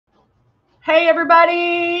Hey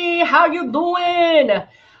everybody, how you doing?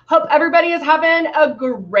 Hope everybody is having a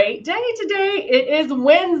great day today. It is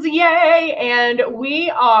Wednesday and we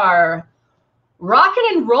are rocking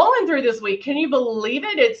and rolling through this week. Can you believe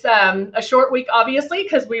it? It's a short week, obviously,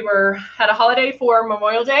 because we had a holiday for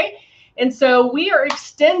Memorial Day. And so we are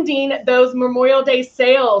extending those Memorial Day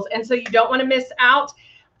sales. And so you don't want to miss out.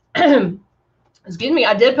 Excuse me,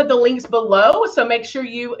 I did put the links below, so make sure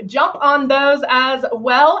you jump on those as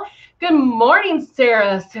well. Good morning,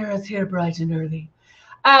 Sarah. Sarah's here bright and early.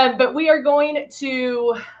 But we are going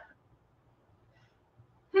to,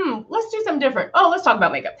 let's do something different. Oh, let's talk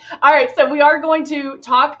about makeup. All right, so we are going to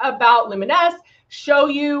talk about Luminess, show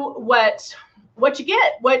you what you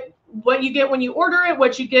get, what you get when you order it,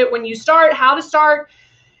 what you get when you start, how to start.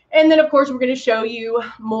 And then, of course, we're going to show you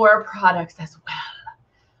more products as well,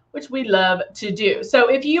 which we love to do. So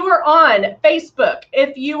if you are on Facebook,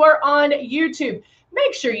 if you are on YouTube,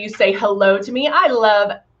 make sure you say hello to me. I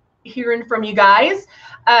love hearing from you guys.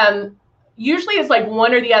 Usually it's like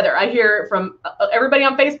one or the other. I hear from everybody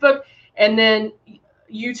on Facebook and then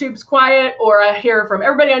YouTube's quiet, or I hear from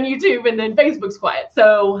everybody on YouTube and then Facebook's quiet.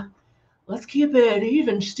 So let's keep it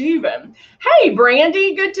even, Steven. Hey,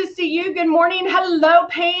 Brandy, good to see you. Good morning. Hello,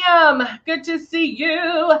 Pam. Good to see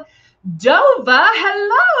you. Dova,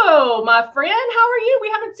 hello, my friend. How are you? We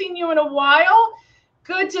haven't seen you in a while.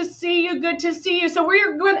 Good to see you. Good to see you. So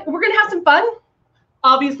we're going to have some fun,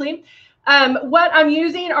 obviously. What I'm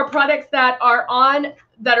using are products that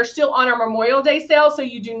are still on our Memorial Day sale, so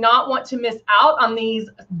you do not want to miss out on these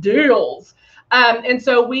deals. And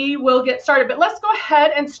so we will get started. But let's go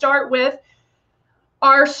ahead and start with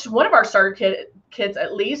one of our starter kits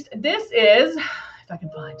at least. This is, if I can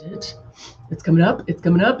find it. It's coming up. It's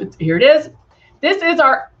coming up. Here it is. This is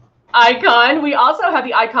our Icon. We also have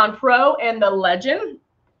the Icon Pro and the Legend.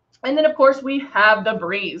 And then, of course, we have the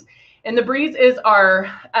Breeze. And the Breeze is our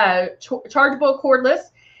chargeable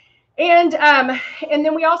cordless. And then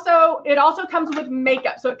it also comes with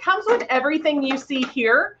makeup. So it comes with everything you see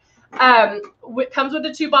here. It comes with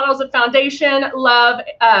the 2 bottles of foundation, Love,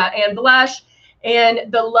 and blush.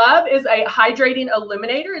 And the Love is a hydrating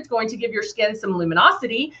illuminator. It's going to give your skin some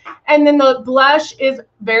luminosity. And then the blush is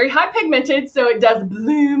very high pigmented, so it does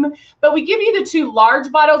bloom. But we give you the 2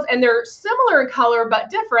 large bottles, and they're similar in color but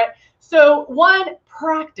different. So one,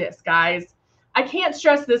 practice, guys. I can't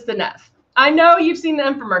stress this enough. I know you've seen the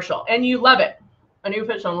infomercial, and you love it. I need to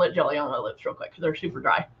put some lip jelly on my lips real quick because they're super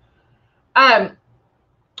dry.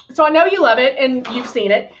 So I know you love it, and you've seen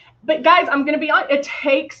it. But, guys, I'm going to be honest. It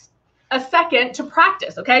takes a second to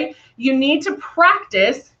practice, okay? You need to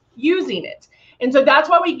practice using it. And so that's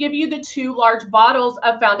why we give you the 2 large bottles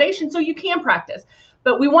of foundation so you can practice.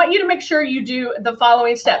 But we want you to make sure you do the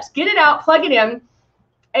following steps. Get it out, plug it in,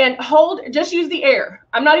 and just use the air.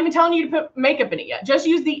 I'm not even telling you to put makeup in it yet. Just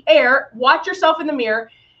use the air, watch yourself in the mirror,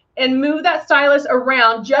 and move that stylus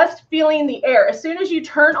around, just feeling the air. As soon as you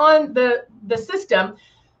turn on the system,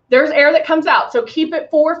 there's air that comes out. So keep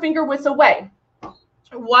it 4 finger widths away.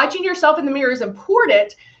 Watching yourself in the mirror is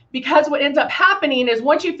important because what ends up happening is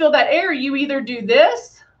once you feel that air, you either do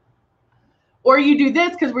this or you do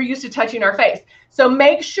this because we're used to touching our face. So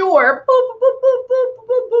make sure boop, boop, boop, boop,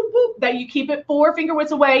 boop, boop, boop, that you keep it 4 finger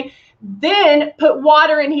widths away. Then put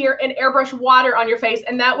water in here and airbrush water on your face.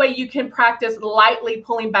 And that way you can practice lightly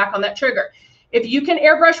pulling back on that trigger. If you can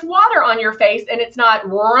airbrush water on your face and it's not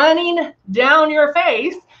running down your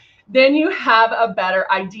face, then you have a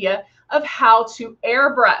better idea of how to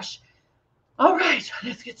airbrush. All right,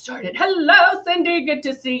 let's get started. Hello, Cindy. Good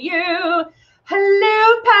to see you.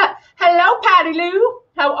 Hello, Patty Lou.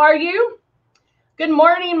 How are you? Good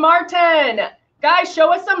morning, Martin. Guys,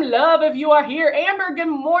 show us some love if you are here. Amber, good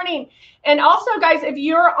morning. And also, guys, if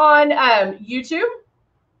you're on YouTube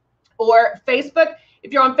or Facebook,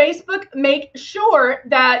 if you're on Facebook, make sure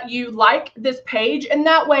that you like this page, and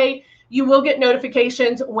that way you will get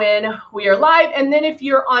notifications when we are live. And then if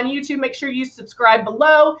you're on YouTube, make sure you subscribe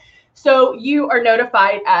below so you are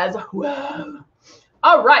notified as well.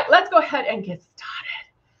 All right, let's go ahead and get started.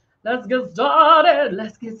 Let's get started.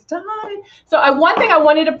 Let's get started. So one thing I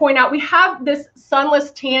wanted to point out, we have this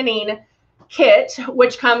sunless tanning kit,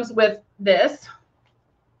 which comes with this.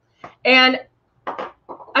 And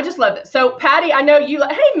I just love this. So Patty, I know you,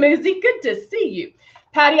 hey, Muzi, good to see you.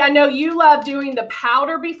 Patty, I know you love doing the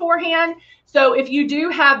powder beforehand. So if you do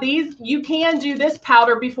have these, you can do this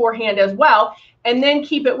powder beforehand as well, and then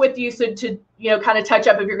keep it with you so to, kind of touch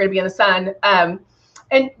up if you're going to be in the sun.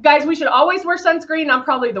 And guys, we should always wear sunscreen. I'm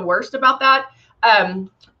probably the worst about that.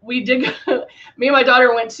 Me and my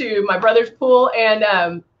daughter went to my brother's pool,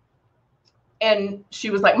 and she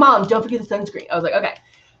was like, "Mom, don't forget the sunscreen." I was like, "Okay."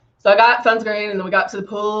 So I got sunscreen, and then we got to the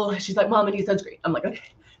pool. She's like, Mom, I need sunscreen. I'm like, okay.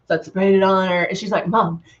 So I sprayed it on her, and she's like,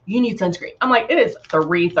 Mom, you need sunscreen. I'm like, it is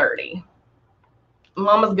 3:30.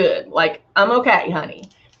 Mama's good. Like, I'm okay, honey,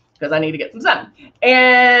 because I need to get some sun.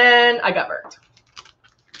 And I got burnt.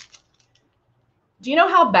 Do you know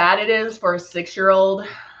how bad it is for a 6-year-old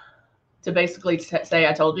to basically say,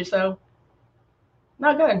 I told you so?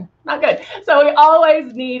 Not good. Not good. So we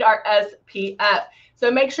always need our SPF. So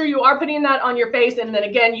make sure you are putting that on your face. And then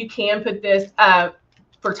again, you can put this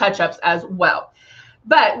for touch-ups as well.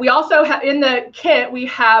 But we also have in the kit, we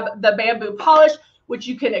have the bamboo polish, which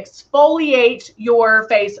you can exfoliate your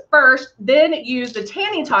face first, then use the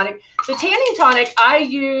tanning tonic. The tanning tonic I've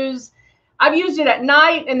used it at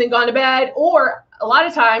night and then gone to bed, or a lot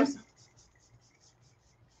of times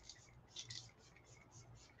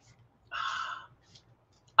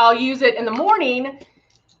I'll use it in the morning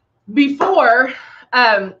before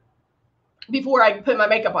I put my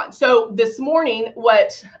makeup on. So this morning,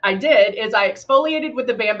 what I did is I exfoliated with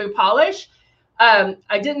the bamboo polish.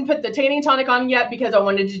 I didn't put the tanning tonic on yet because I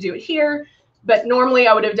wanted to do it here. But normally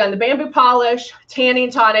I would have done the bamboo polish, tanning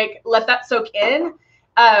tonic, let that soak in,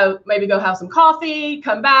 maybe go have some coffee,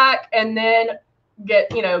 come back, and then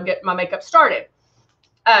get my makeup started.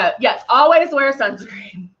 Yes, always wear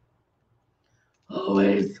sunscreen.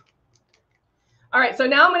 Always. All right, so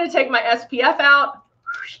now I'm going to take my SPF out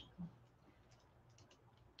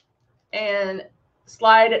and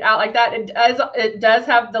slide it out like that. It does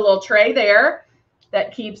have the little tray there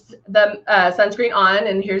that keeps the sunscreen on,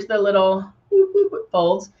 and here's the little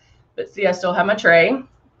folds. But see, I still have my tray.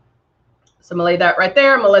 So I'm gonna lay that right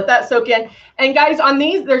there. I'm gonna let that soak in. And guys, on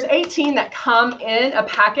these, there's 18 that come in a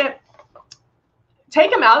packet.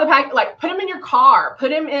 Take them out of the packet, like put them in your car, put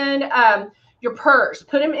them in your purse,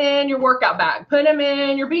 put them in your workout bag, put them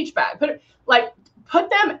in your beach bag, put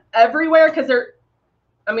them everywhere, because they're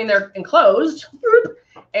enclosed,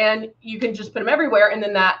 and you can just put them everywhere, and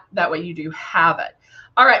then that way you do have it.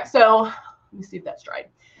 All right, so let me see if that's dried.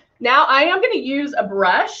 Now I am going to use a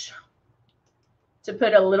brush to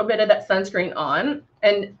put a little bit of that sunscreen on,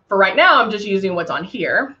 and for right now I'm just using what's on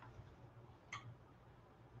here.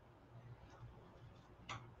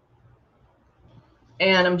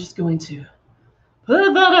 And I'm just going to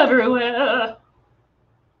put that everywhere.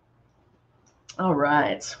 All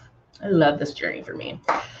right. I love this journey for me.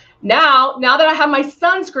 Now that I have my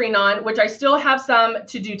sunscreen on, which I still have some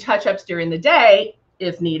to do touch-ups during the day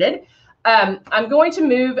if needed, I'm going to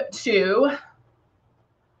move to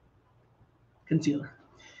concealer.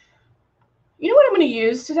 You know what I'm going to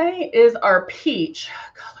use today is our peach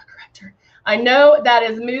color corrector. I know that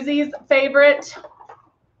is Moosey's favorite.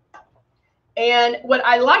 And what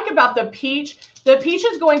I like about the peach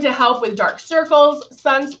is going to help with dark circles,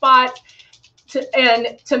 sunspots,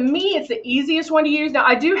 and to me, it's the easiest one to use. Now,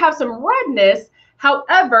 I do have some redness.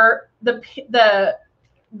 However, the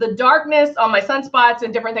darkness on my sunspots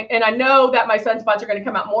and different things, and I know that my sunspots are going to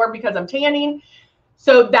come out more because I'm tanning.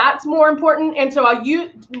 So that's more important. And so I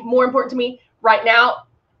use more important to me right now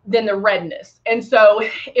than the redness. And so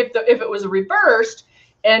if it was reversed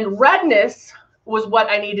and redness was what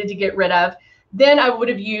I needed to get rid of, then I would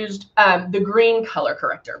have used the green color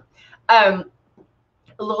corrector.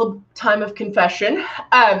 A little time of confession.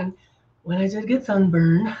 When I did get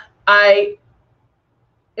sunburn, it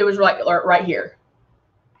was right here,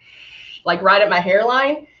 like right at my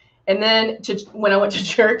hairline. And then when I went to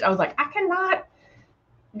church, I was like, I cannot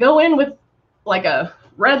go in with like a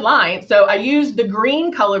red line. So I used the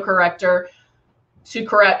green color corrector to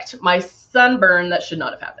correct my sunburn that should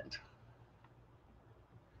not have happened.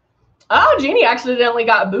 Oh, Jeannie accidentally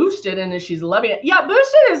got boosted and she's loving it. Yeah,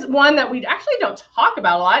 boosted is one that we actually don't talk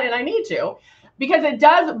about a lot, and I need to, because it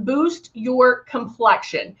does boost your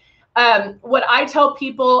complexion. What I tell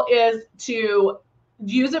people is to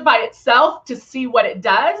use it by itself to see what it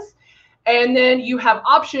does, and then you have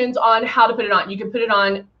options on how to put it on. You can put it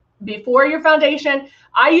on before your foundation.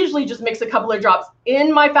 I usually just mix a couple of drops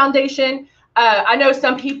in my foundation. I know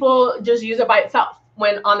some people just use it by itself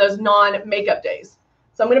when on those non-makeup days.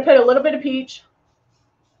 So I'm going to put a little bit of peach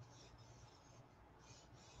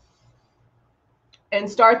and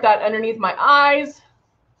start that underneath my eyes,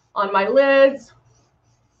 on my lids.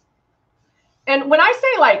 And when I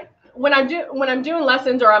say, like, when I'm doing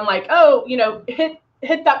lessons, or I'm like, oh, hit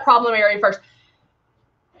that problem area first.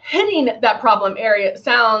 Hitting that problem area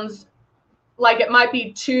sounds like it might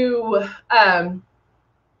be too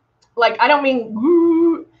like, I don't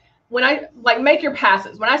mean when I make your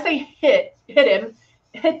passes. When I say hit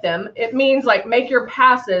them, it means like make your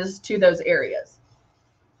passes to those areas.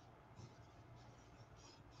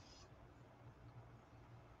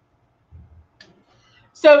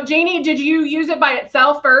 So Jeannie, did you use it by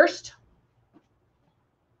itself first?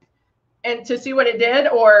 And to see what it did,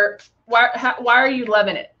 or why are you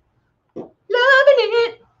loving it? Loving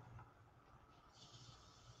it.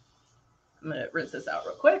 I'm going to rinse this out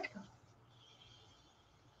real quick.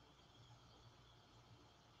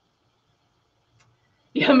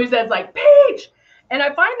 Yeah, Muzette's like, peach. And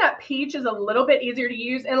I find that peach is a little bit easier to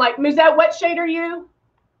use. And like, Muzette, what shade are you?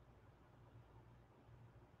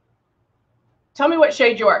 Tell me what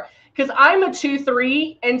shade you are. Because I'm a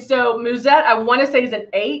 2-3. And so Muzette, I want to say is an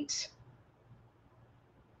 8.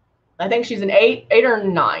 I think she's an 8 or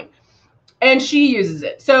 9. And she uses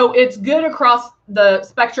it. So it's good across the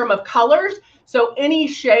spectrum of colors. So any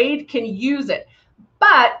shade can use it.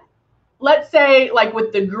 But let's say like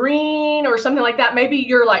with the green or something like that, maybe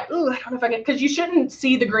you're like, ooh, I don't know if I can, because you shouldn't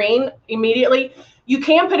see the green immediately. You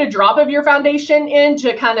can put a drop of your foundation in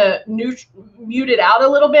to kind of mute it out a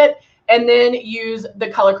little bit, and then use the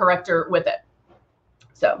color corrector with it.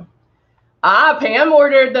 So, Pam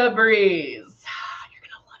ordered the Breeze. You're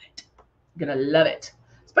going to love it. You're going to love it.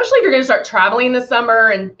 Especially if you're going to start traveling this summer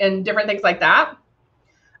and different things like that.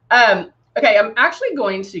 Okay, I'm actually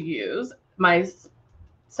going to use my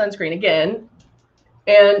sunscreen again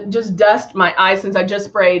and just dust my eyes since I just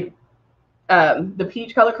sprayed the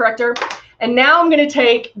peach color corrector. And now I'm going to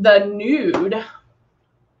take the nude.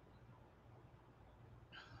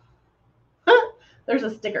 There's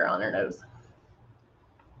a sticker on her nose.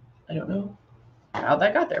 I don't know how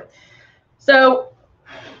that got there. So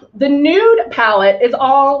the nude palette is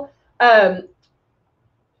all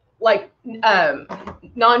like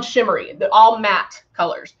non-shimmery, all matte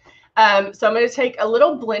colors. So I'm going to take a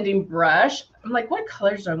little blending brush. I'm like, what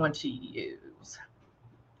colors do I want to use?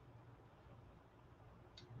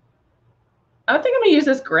 I think I'm going to use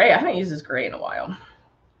this gray. I haven't used this gray in a while.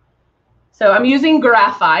 So I'm using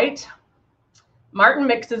Graphite. Martin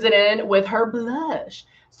mixes it in with her blush.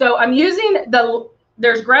 So I'm using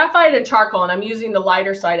there's Graphite and charcoal, and I'm using the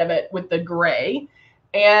lighter side of it with the gray.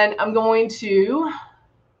 And I'm going to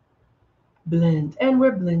blend, and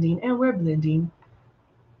we're blending, and we're blending.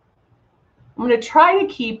 I'm going to try to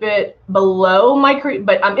keep it below my crease,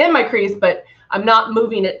 but I'm in my crease, but I'm not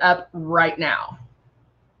moving it up right now.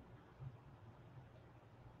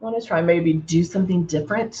 I want to try maybe do something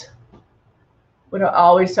different. What I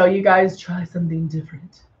always tell you guys, try something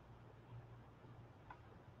different.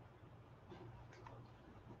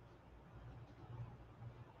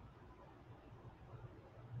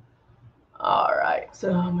 All right,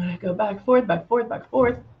 so I'm going to go back, forth, back, forth, back,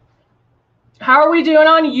 forth. How are we doing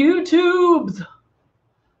on YouTubes?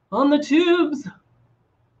 On the tubes?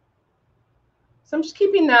 So I'm just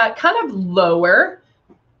keeping that kind of lower.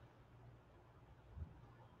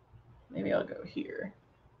 Maybe I'll go here.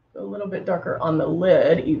 Go a little bit darker on the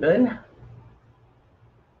lid even.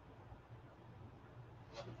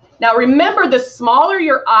 Now remember, the smaller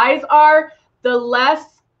your eyes are, the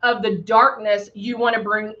less of the darkness you want to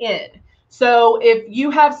bring in. So if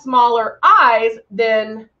you have smaller eyes,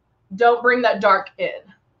 then don't bring that dark in.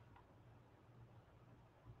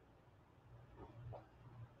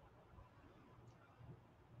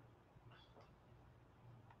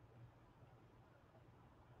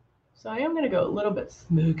 So I am going to go a little bit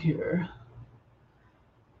smokier.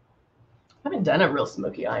 I haven't done a real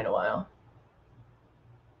smoky eye in a while.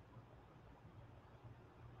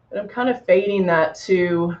 But I'm kind of fading that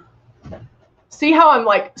to see how I'm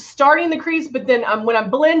like starting the crease, but then when I'm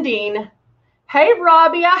blending, hey,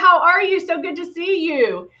 Rabia, how are you? So good to see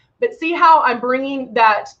you. But see how I'm bringing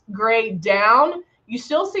that gray down? You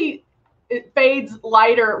still see it fades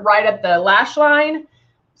lighter right at the lash line.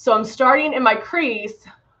 So I'm starting in my crease,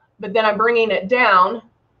 but then I'm bringing it down.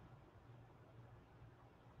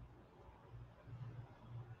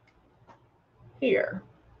 Here.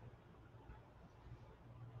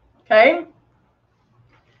 Okay.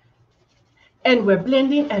 And we're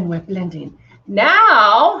blending and we're blending.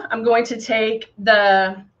 Now I'm going to take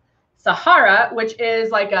the Sahara, which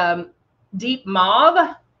is like a deep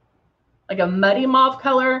mauve, like a muddy mauve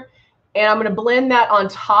color. And I'm going to blend that on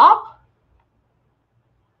top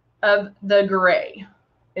of the gray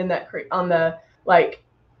in that, on the, like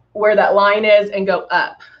where that line is, and go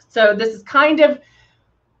up. So this is kind of,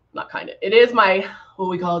 not kind of, it is my, what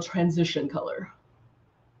we call a transition color.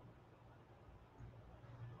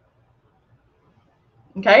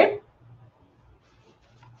 Okay.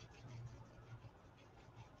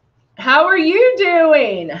 How are you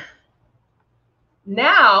doing?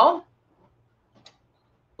 Now,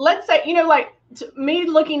 let's say, you know, like me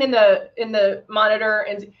looking in the monitor,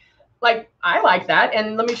 and like, I like that.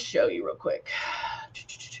 And let me show you real quick.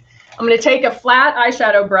 I'm going to take a flat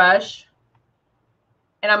eyeshadow brush.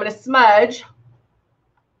 And I'm going to smudge.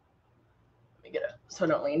 Let me get it so I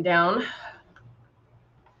don't lean down.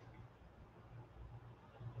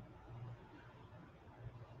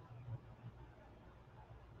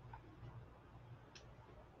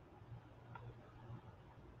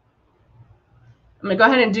 I'm going to go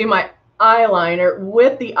ahead and do my eyeliner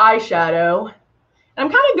with the eyeshadow. And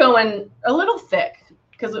I'm kind of going a little thick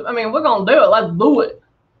because, I mean, we're going to do it. Let's do it.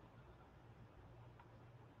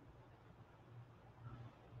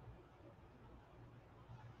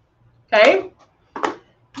 Okay.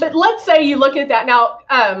 But let's say you look at that. Now,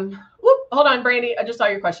 hold on, Brandy. I just saw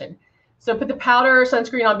your question. So put the powder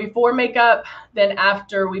sunscreen on before makeup, then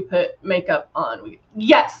after we put makeup on.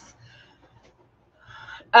 Yes.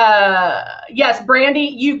 Yes, Brandy,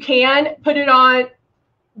 you can put it on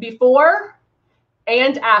before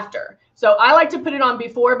and after. So I like to put it on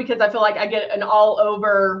before because I feel like I get an all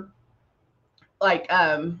over like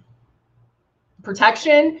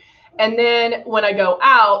protection. And then when I go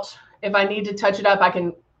out, if I need to touch it up, I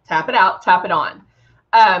can tap it out, tap it on.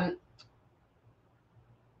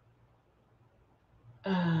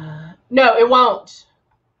 No, it won't.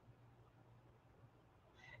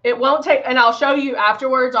 It won't take, and I'll show you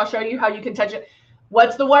afterwards. I'll show you how you can touch it.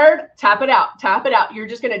 What's the word? Tap it out. Tap it out. You're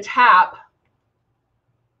just going to tap.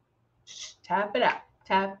 Tap it out.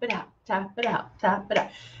 Tap it out. Tap it out. Tap it out.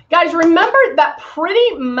 Guys, remember that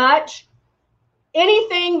pretty much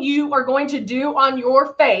anything you are going to do on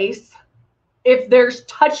your face, if there's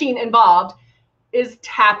touching involved, is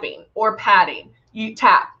tapping or patting. You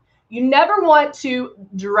tap. You never want to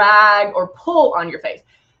drag or pull on your face.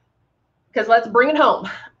 Because let's bring it home.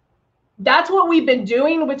 That's what we've been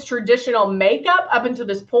doing with traditional makeup up until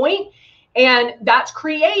this point, and that's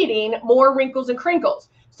creating more wrinkles and crinkles.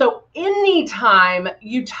 So anytime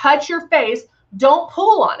you touch your face, don't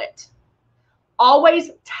pull on it.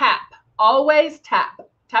 Always tap. Always tap.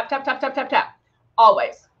 Tap, tap, tap, tap, tap, tap.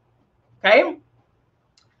 Always. Okay?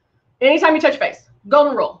 Anytime you touch your face.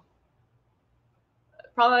 Golden rule.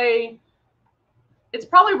 It's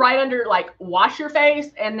probably right under like wash your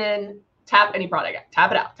face and then tap any product out.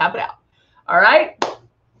 Tap it out. Tap it out. All right.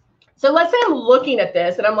 So let's say I'm looking at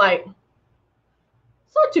this and I'm like,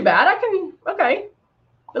 it's not too bad. Okay.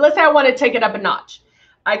 But let's say I want to take it up a notch.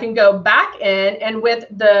 I can go back in, and with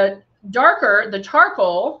the darker, the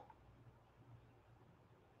charcoal,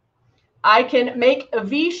 I can make a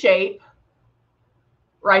V shape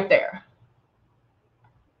right there.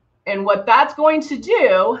 And what that's going to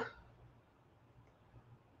do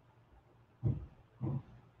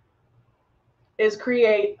is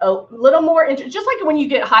create a little more interest, just like when you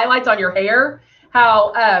get highlights on your hair,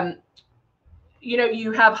 how, you know,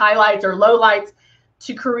 you have highlights or low lights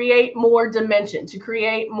to create more dimension, to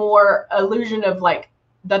create more illusion of like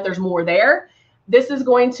that there's more there. This is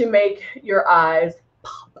going to make your eyes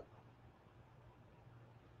pop.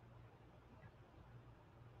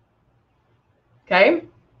 Okay.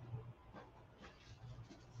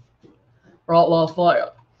 Right, last fire.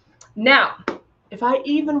 Now, if I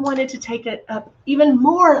even wanted to take it up even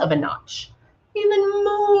more of a notch,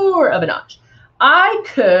 I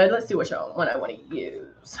could, let's see which one I want to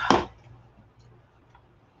use.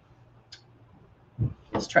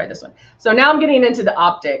 Let's try this one. So now I'm getting into the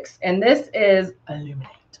optics, and this is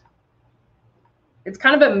Illuminate. It's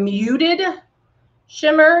kind of a muted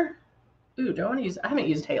shimmer. Ooh, do I want to use, I haven't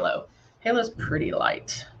used Halo. Halo's pretty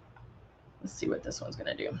light. Let's see what this one's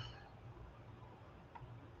going to do.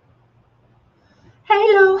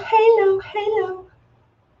 Halo, Halo, Halo.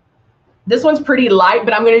 This one's pretty light,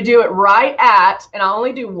 but I'm going to do it right at, and I'll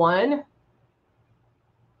only do one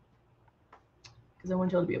because I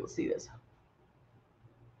want y'all to be able to see this.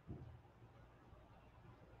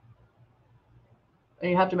 And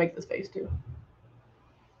you have to make this face too.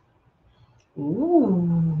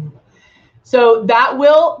 Ooh. So that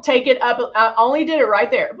will take it up. I only did it right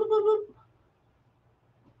there. Boop, boop,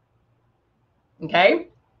 boop. Okay.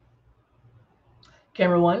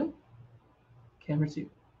 Camera one, camera two,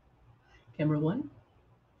 camera one,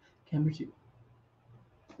 camera two.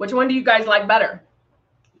 Which one do you guys like better?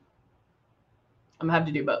 I'm gonna have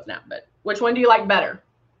to do both now, but which one do you like better?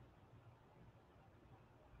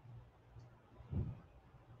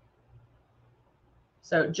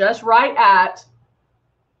 So just right at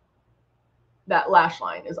that lash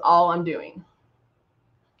line is all I'm doing.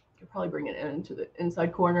 You'll probably bring it into the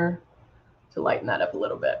inside corner to lighten that up a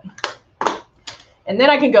little bit. And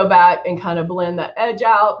then I can go back and kind of blend that edge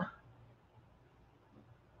out.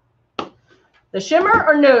 The shimmer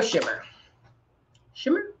or no shimmer?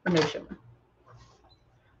 Shimmer or no shimmer?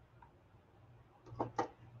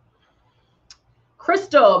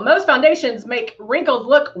 Crystal, most foundations make wrinkles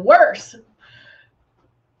look worse.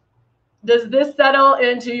 Does this settle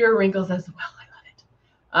into your wrinkles as well? I love it.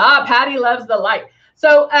 Ah, Patty loves the light.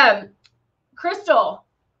 So, Crystal,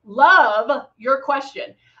 love your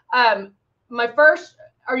question. My first,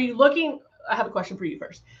 are you looking? I have a question for you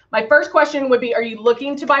first. My first question would be, are you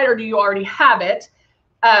looking to buy it or do you already have it?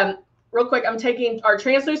 Real quick, I'm taking our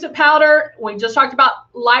translucent powder. We just talked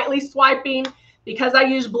about lightly swiping. Because I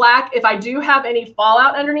use black, if I do have any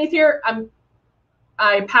fallout underneath here,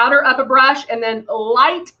 I powder up a brush and then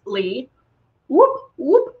lightly whoop,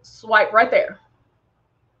 whoop, swipe right there.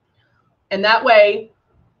 And that way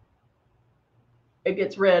it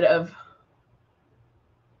gets rid of.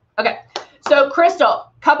 Okay, so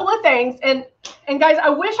Crystal, couple of things. And guys, I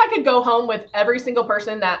wish I could go home with every single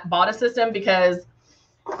person that bought a system because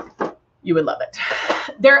you would love it.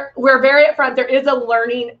 We're very upfront. There is a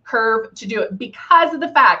learning curve to do it because of the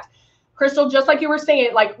fact, Crystal, just like you were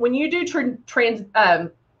saying, like when you do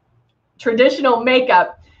traditional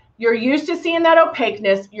makeup, you're used to seeing that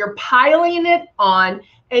opaqueness, you're piling it on,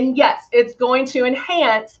 and yes, it's going to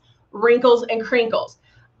enhance wrinkles and crinkles.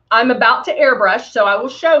 I'm about to airbrush, so I will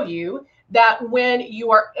show you that when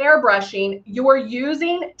you are airbrushing, you are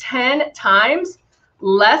using 10 times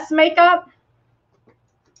less makeup.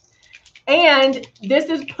 And this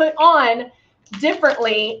is put on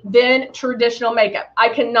differently than traditional makeup. I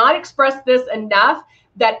cannot express this enough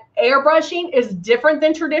that airbrushing is different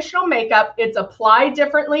than traditional makeup. It's applied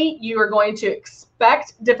differently. You are going to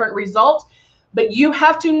expect different results, but you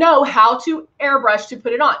have to know how to airbrush to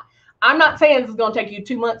put it on. I'm not saying this is going to take you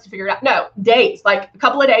 2 months to figure it out. No, days, like a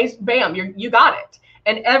couple of days, bam, you got it.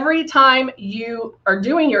 And every time you are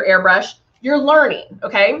doing your airbrush, you're learning,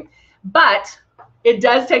 okay? But it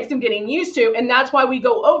does take some getting used to, and that's why we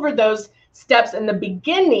go over those steps in the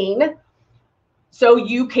beginning so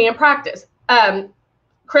you can practice.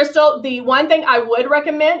 Crystal, the one thing I would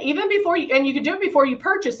recommend, even before you, and you can do it before you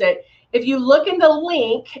purchase it, if you look in the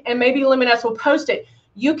link, and maybe LUMINESS will post it,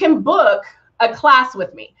 you can book a class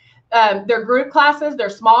with me. They're group classes, they're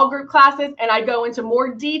small group classes, and I go into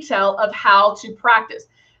more detail of how to practice.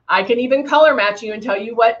 I can even color match you and tell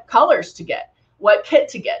you what colors to get, what kit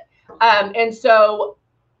to get. And so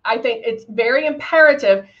I think it's very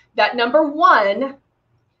imperative that number one,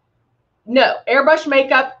 no, airbrush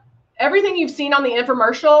makeup, everything you've seen on the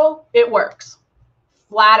infomercial, it works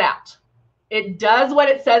flat out. It does what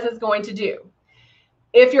it says it's going to do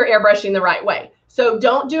if you're airbrushing the right way. So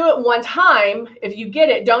don't do it one time. If you get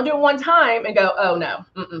it, don't do it one time and go, oh no,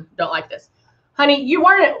 don't like this. Honey,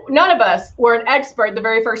 none of us were an expert the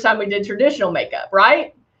very first time we did traditional makeup,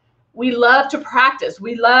 right? We love to practice.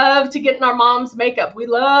 We love to get in our mom's makeup. We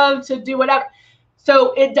love to do whatever.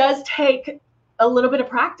 So it does take a little bit of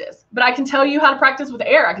practice, but I can tell you how to practice with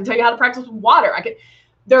air. I can tell you how to practice with water.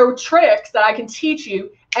 There are tricks that I can teach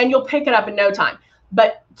you and you'll pick it up in no time.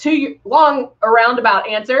 But too long a roundabout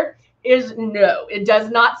answer is no, it does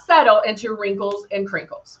not settle into wrinkles and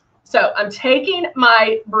crinkles. So I'm taking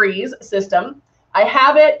my Breeze system. I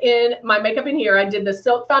have it in my makeup in here. I did the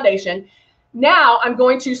Silk foundation. Now I'm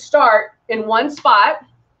going to start in one spot,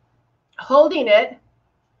 holding it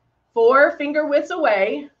 4 finger widths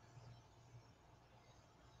away,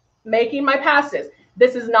 making my passes.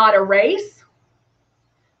 This is not a race.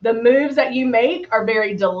 The moves that you make are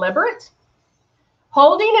very deliberate.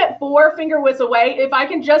 Holding it 4 finger widths away, if I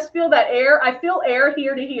can just feel that air, I feel air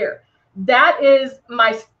here to here. That's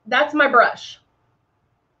my brush.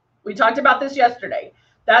 We talked about this yesterday.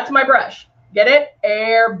 That's my brush. Get it?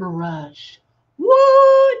 Airbrush.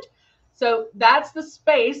 What? So that's the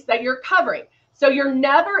space that you're covering. So you're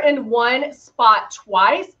never in one spot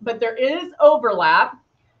twice, but there is overlap,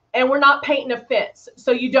 and we're not painting a fence.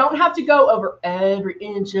 So you don't have to go over every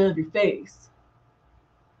inch of your face.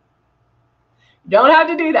 You don't have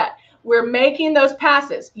to do that. We're making those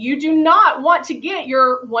passes. You do not want to get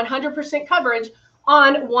your 100% coverage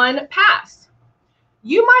on one pass.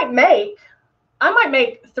 I might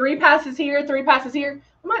make 3 passes here, 3 passes here.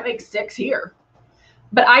 I might make 6 here.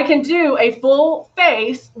 But I can do a full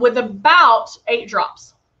face with about 8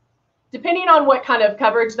 drops, depending on what kind of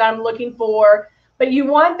coverage that I'm looking for. But you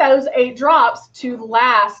want those 8 drops to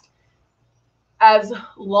last as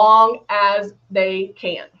long as they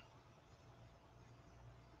can.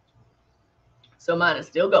 So mine is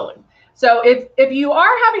still going. So if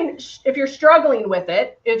you're struggling with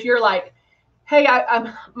it, if you're like, hey,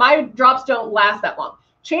 my drops don't last that long,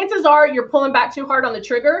 chances are you're pulling back too hard on the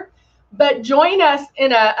trigger. But join us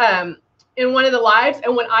in one of the lives,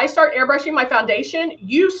 and when I start airbrushing my foundation,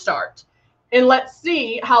 you start, and let's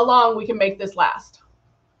see how long we can make this last.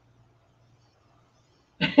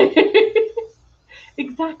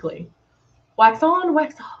 Exactly. Wax on,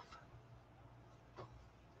 wax off.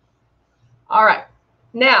 All right.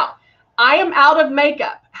 Now, I am out of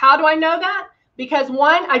makeup. How do I know that? Because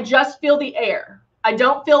one, I just feel the air. I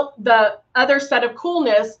don't feel the other set of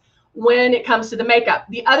coolness when it comes to the makeup.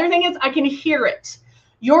 The other thing is I can hear it.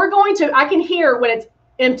 I can hear when it's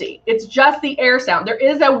empty. It's just the air sound. There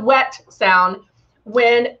is a wet sound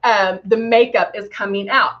when the makeup is coming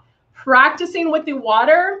out. Practicing with the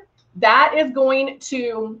water, that is going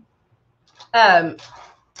to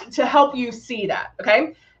help you see that,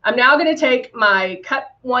 okay? I'm now going to take my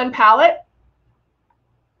Cut 1 palette.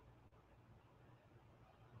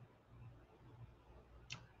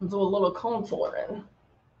 Do a little contouring.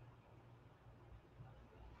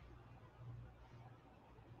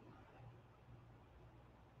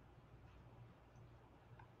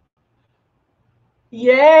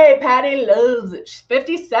 Yay, Patty loves it. She's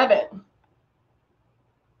 57.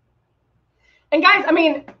 And guys, I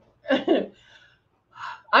mean,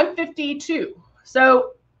 I'm 52.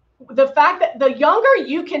 So the fact that the younger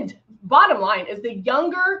you can, bottom line is the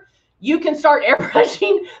younger you can start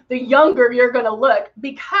airbrushing, the younger you're going to look,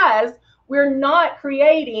 because we're not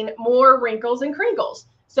creating more wrinkles and crinkles.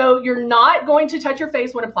 So you're not going to touch your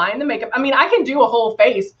face when applying the makeup. I mean, I can do a whole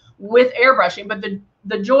face with airbrushing, but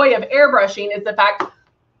the joy of airbrushing is the fact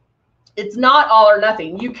it's not all or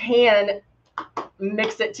nothing. You can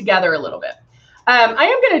mix it together a little bit. I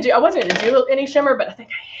wasn't going to do any shimmer, but I think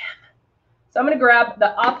I am. So I'm going to grab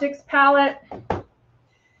the Optics palette.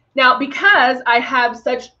 Now, because I have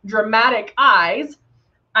such dramatic eyes,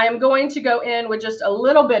 I am going to go in with just a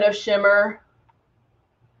little bit of shimmer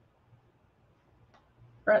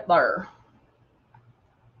right there.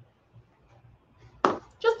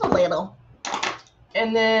 Just a little.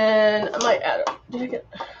 And then I might add a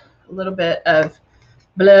little bit of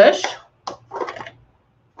blush.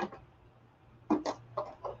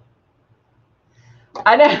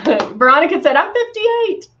 I know. Veronica said, I'm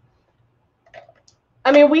 58.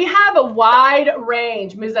 I mean, we have a wide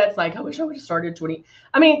range. Muzette's like, I wish I would have started 20.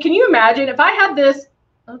 I mean, can you imagine if I had this?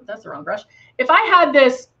 Oh, that's the wrong brush. If I had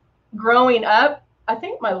this growing up, I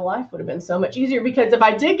think my life would have been so much easier, because if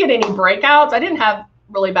I did get any breakouts, I didn't have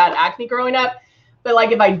really bad acne growing up. But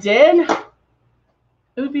like if I did,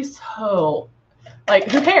 it would be so, like,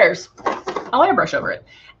 who cares? I'll airbrush over it.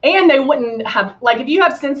 And they wouldn't have, like, if you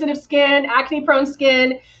have sensitive skin, acne prone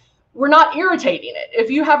skin, we're not irritating it. If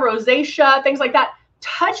you have rosacea, things like that,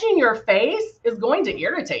 touching your face is going to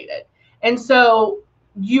irritate it. And so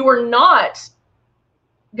you are not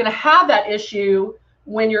going to have that issue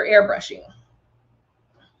when you're airbrushing.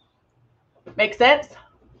 Make sense?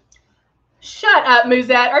 Shut up,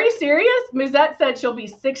 Muzette. Are you serious? Muzette said she'll be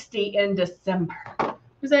 60 in December.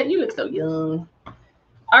 Muzette, you look so young.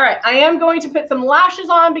 All right, I am going to put some lashes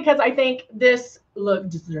on because I think this look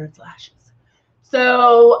deserves lashes.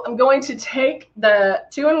 So I'm going to take the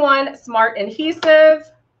 2-in-1 Smart Adhesive.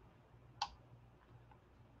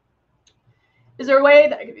 Is there a way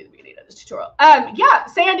that I could be the beginning of this tutorial? Yeah,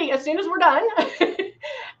 Sandy, as soon as we're done,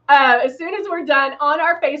 on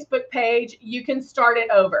our Facebook page, you can start it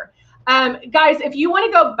over. Guys, if you want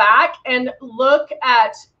to go back and look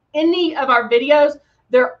at any of our videos,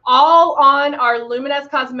 they're all on our Luminess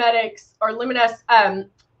Cosmetics or Luminess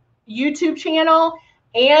YouTube channel,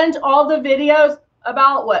 and all the videos,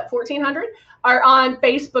 about what, 1,400, are on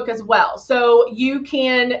Facebook as well. So you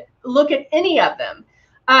can look at any of them.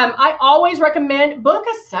 I always recommend book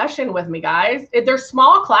a session with me, guys. They're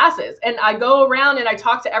small classes, and I go around and I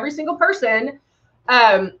talk to every single person,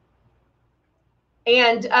 and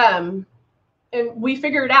we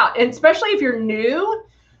figure it out. And especially if you're new,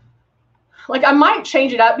 like, I might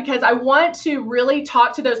change it up because I want to really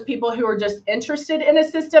talk to those people who are just interested in a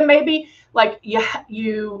system. Maybe like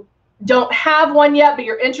you don't have one yet, but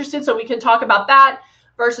you're interested, so we can talk about that,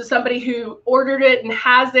 versus somebody who ordered it and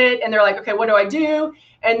has it and they're like, okay, what do I do?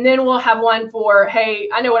 And then we'll have one for, hey,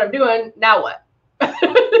 I know what I'm doing, now what?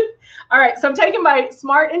 All right, so I'm taking my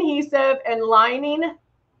Smart Adhesive and lining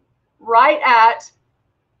right at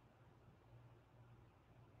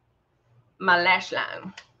my lash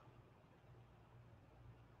line.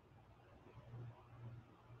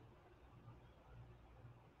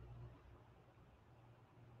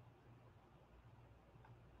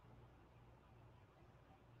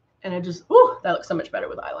 And I just, ooh, that looks so much better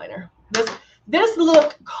with eyeliner. This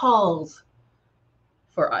look calls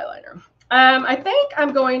for eyeliner. I think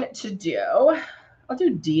I'm going to I'll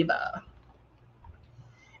do Diva.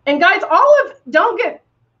 And guys, don't get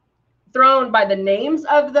thrown by the names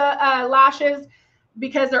of the lashes,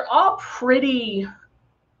 because they're all pretty,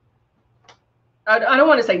 I don't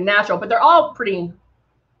want to say natural, but they're all pretty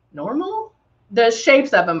normal. The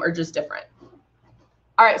shapes of them are just different.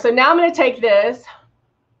 All right, so now I'm going to take this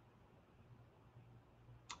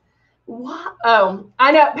What? Oh,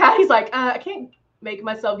 I know. Patty's like, I can't make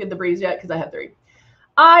myself get the breeze yet because I have 3.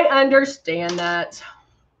 I understand that.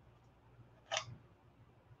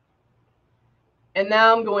 And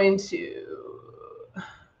now I'm going to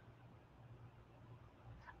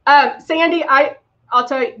Sandy, I'll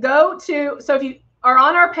tell you, go to, so if you are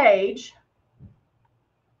on our page,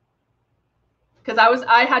 because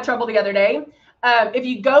I had trouble the other day. If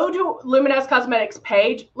you go to Luminess Cosmetics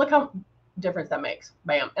page, look how difference that makes.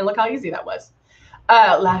 Bam. And look how easy that was.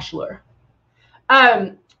 Lash Lure.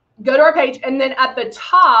 Go to our page, and then at the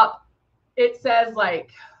top, it says like,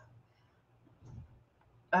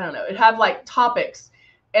 I don't know, it have like topics.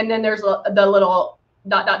 And then there's the little ...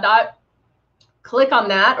 Click on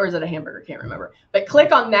that, or is it a hamburger? Can't remember. But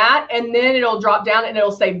click on that, and then it'll drop down and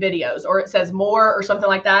it'll say videos, or it says more or something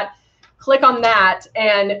like that. Click on that,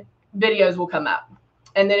 and videos will come up.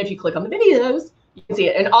 And then if you click on the videos, you can see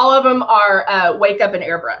it. And all of them are Wake Up and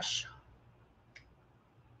Airbrush.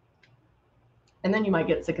 And then you might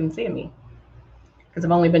get sick and seeing me, because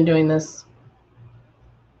I've only been doing this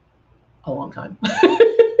a long time.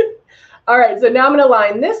 All right, so now I'm going to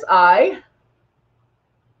line this eye.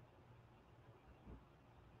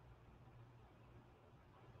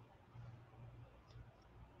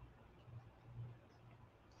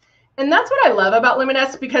 And that's what I love about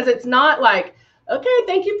Luminess, because it's not like, okay,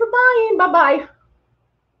 thank you for buying, bye-bye.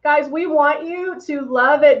 Guys, we want you to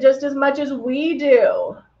love it just as much as we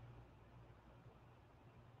do.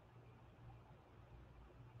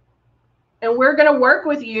 And we're going to work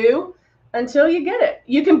with you until you get it.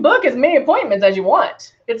 You can book as many appointments as you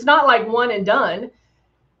want. It's not like one and done.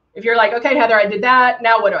 If you're like, okay, Heather, I did that,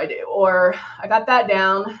 now what do I do? Or I got that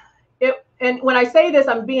down. And when I say this,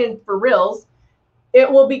 I'm being for reals. It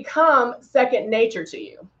will become second nature to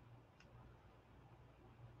you.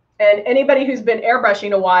 And anybody who's been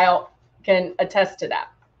airbrushing a while can attest to that.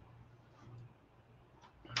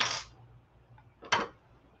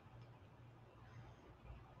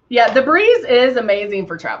 Yeah, the breeze is amazing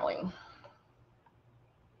for traveling.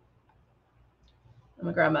 I'm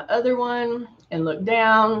gonna grab my other one and look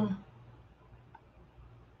down.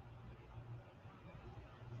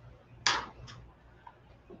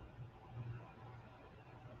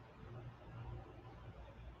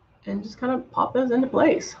 And just kind of pop those into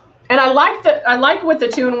place. And I like with the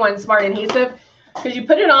 2-in-1 Smart Adhesive, because you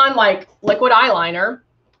put it on like liquid eyeliner,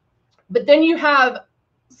 but then you have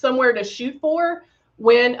somewhere to shoot for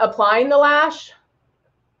when applying the lash.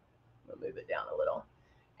 I'll move it down a little.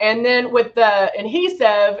 And then with the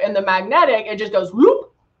adhesive and the magnetic, it just goes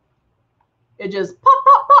whoop. It just pop,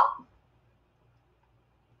 pop, pop.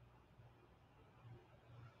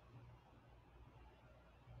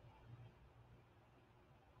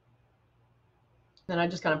 Then I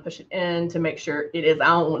just kind of push it in to make sure it is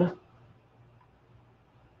on.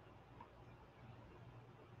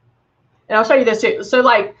 And I'll show you this too. So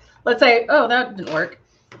like, let's say, oh, that didn't work.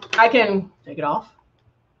 I can take it off,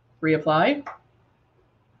 reapply.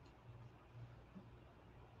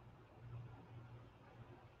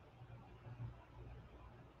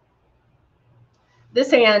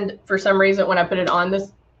 This hand, for some reason, when I put it on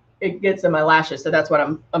this, it gets in my lashes. So that's what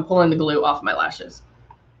I'm pulling the glue off my lashes.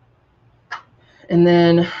 And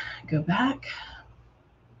then go back.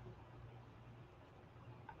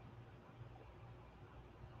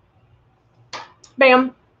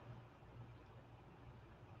 Bam.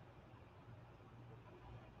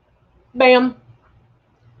 Bam.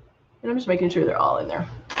 And I'm just making sure they're all in there.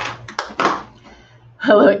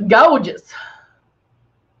 Look gorgeous.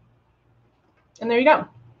 And there you go.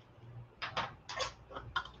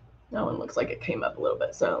 That one looks like it came up a little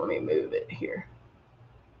bit, so let me move it here.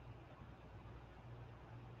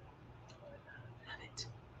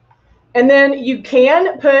 And then you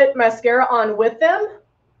can put mascara on with them,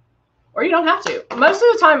 or you don't have to. Most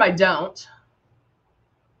of the time I don't.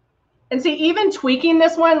 And see, even tweaking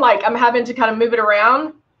this one, like I'm having to kind of move it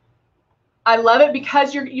around. I love it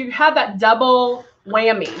because you have that double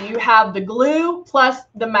whammy. You have the glue plus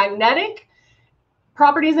the magnetic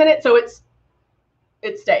properties in it, so it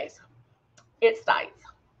stays. It stays.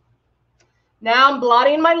 Now I'm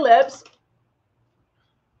blotting my lips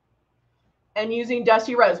and using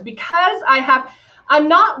Dusty Rose, because I'm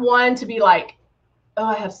not one to be like, oh,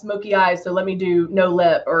 I have smoky eyes, so let me do no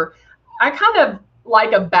lip. Or I kind of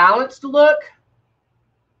like a balanced look.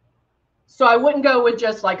 So I wouldn't go with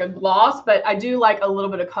just like a gloss, but I do like a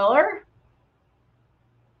little bit of color.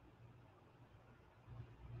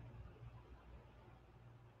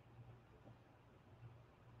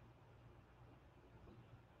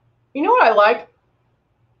 You know what I like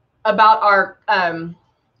about our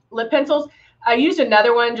lip pencils? I used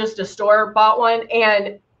another one, just a store-bought one,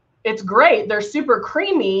 and It's great. They're super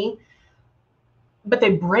creamy, but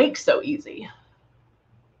they break so easy.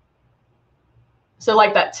 So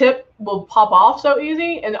like that tip will pop off so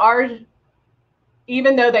easy, and ours,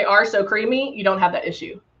 even though they are so creamy, you don't have that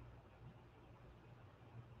issue.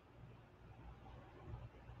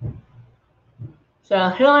 So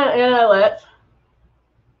here let's.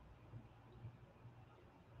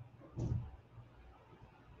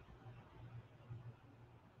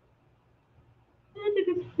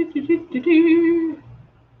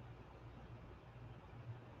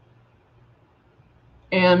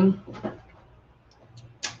 And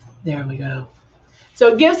there we go.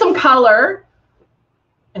 So it gives some color.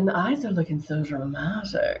 And the eyes are looking so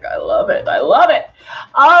dramatic. I love it. I love it.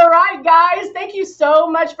 All right, guys. Thank you so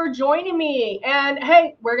much for joining me. And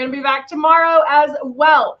hey, we're going to be back tomorrow as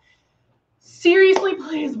well. Seriously,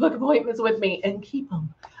 please book appointments with me and keep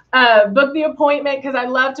them. Book the appointment because I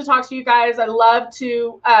love to talk to you guys. I love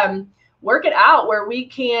to work it out where we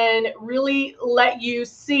can really let you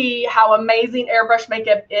see how amazing airbrush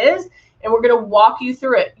makeup is. And we're going to walk you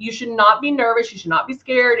through it. You should not be nervous. You should not be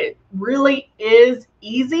scared. It really is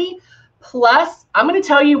easy. Plus, I'm going to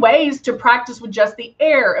tell you ways to practice with just the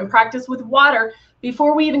air and practice with water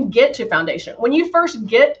before we even get to foundation. When you first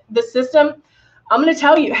get the system, I'm going to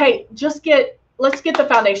tell you, hey, let's get the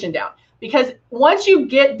foundation down. Because once you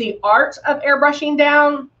get the art of airbrushing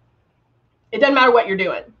down, it doesn't matter what you're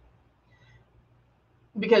doing,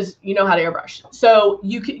 because you know how to airbrush. So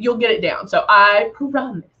you'll get it down. So I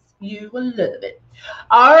promise you will love it.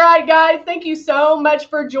 All right, guys. Thank you so much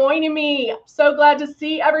for joining me. So glad to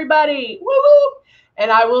see everybody. Woo-hoo!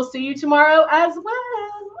 And I will see you tomorrow as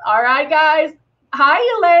well. All right, guys. Hi,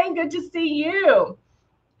 Elaine. Good to see you.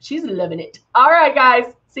 She's loving it. All right,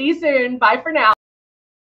 guys. See you soon. Bye for now.